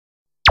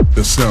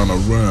the sound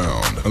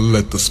around, and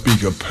let the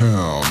speaker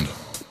pound.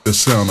 The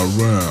sound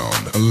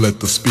around, and let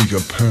the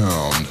speaker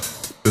pound.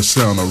 The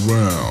sound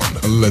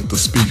around, and let the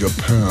speaker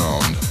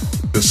pound.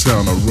 The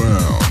sound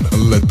around,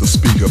 and let the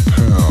speaker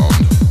pound.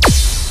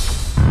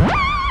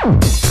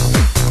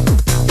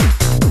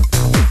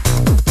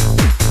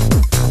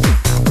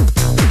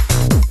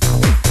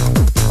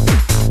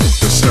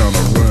 The sound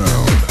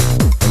around,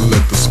 and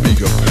let the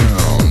speaker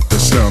pound. The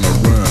sound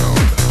around,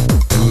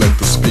 and let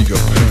the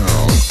speaker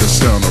pound. The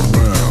sound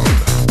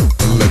around,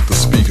 and let the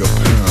speaker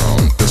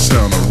pound. The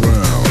sound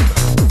around,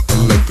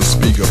 and let the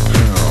speaker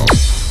pound.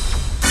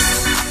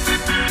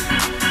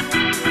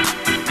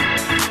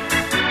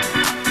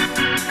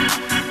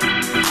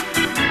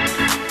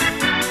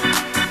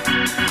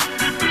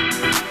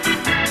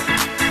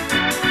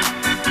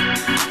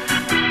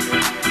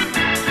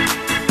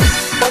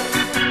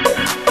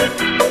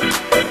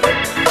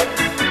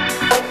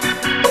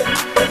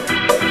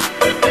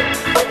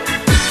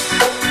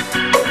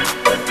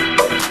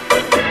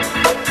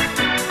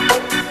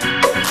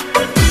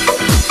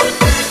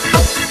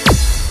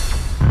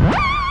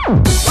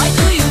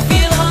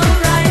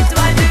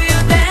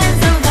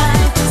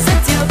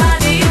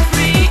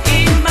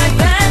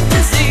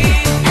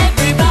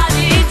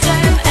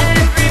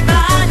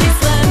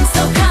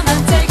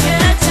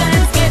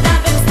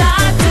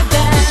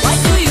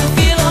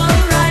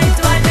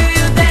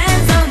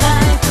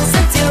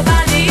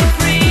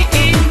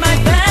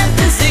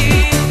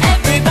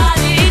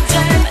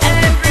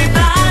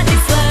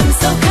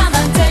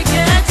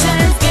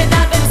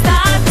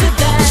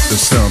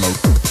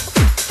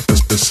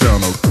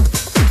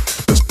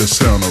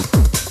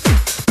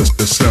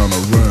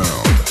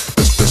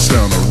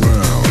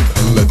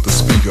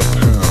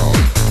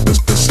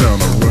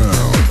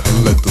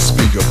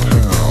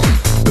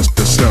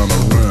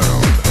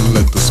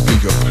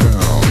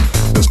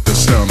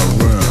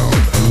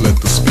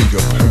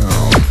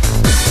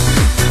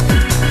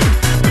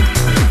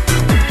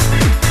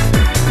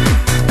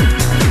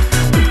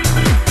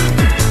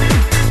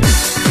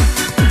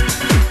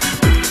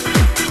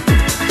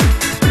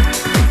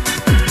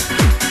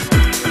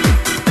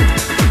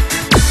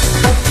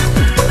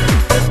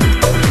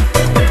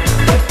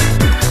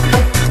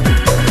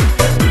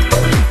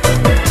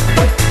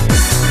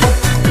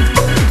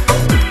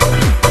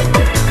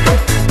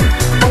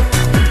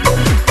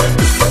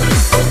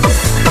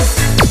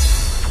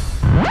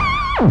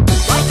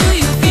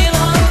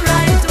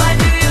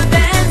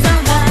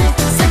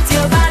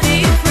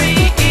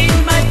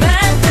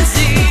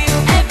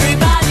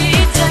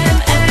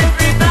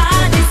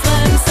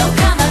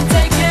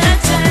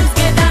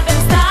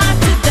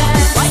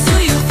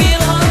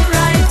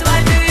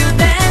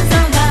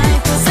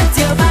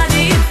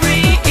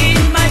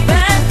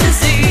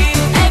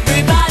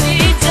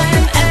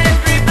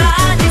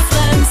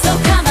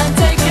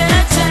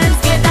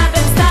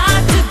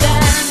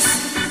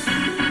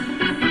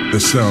 The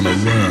sound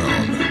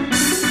around,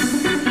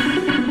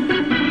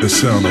 the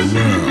sound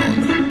around,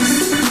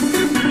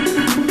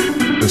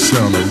 the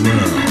sound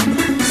around,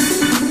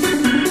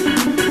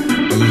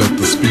 and let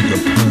the speaker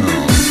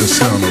pound. The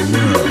sound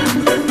around,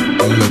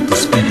 and let the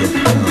speaker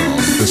pound.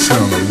 The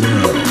sound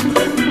around,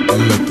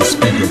 and let the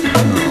speaker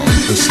pound.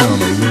 The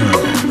sound around,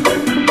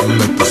 and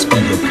let the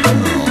speaker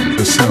pound.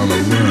 The sound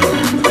around,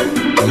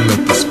 and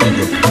let the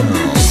speaker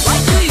pound. Why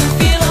do you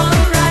feel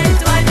alright?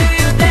 Why do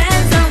you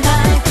dance all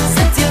night?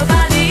 Set your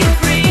body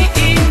free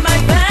in my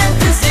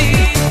fantasy.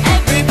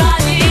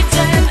 Everybody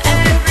jam,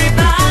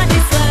 everybody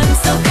slam.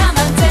 So come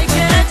on, take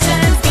a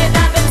chance, get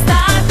up and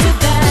start to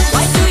dance.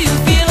 Why do you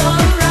feel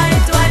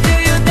alright? Why do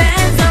you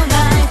dance all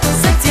night?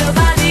 Set your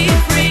body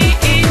free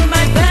in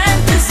my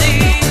fantasy.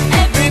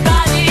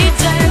 Everybody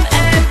jam,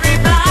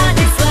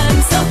 everybody slam.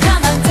 So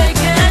come on,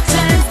 take a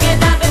chance, get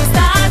up and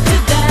start to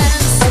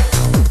dance.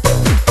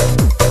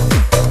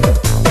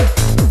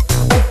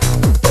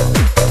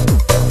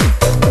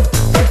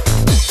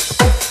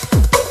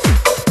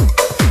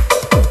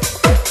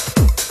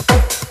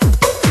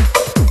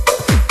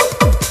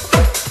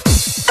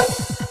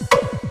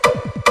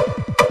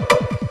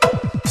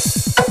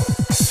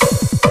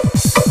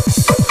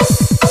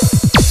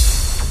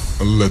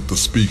 And let the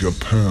speaker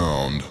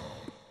pound.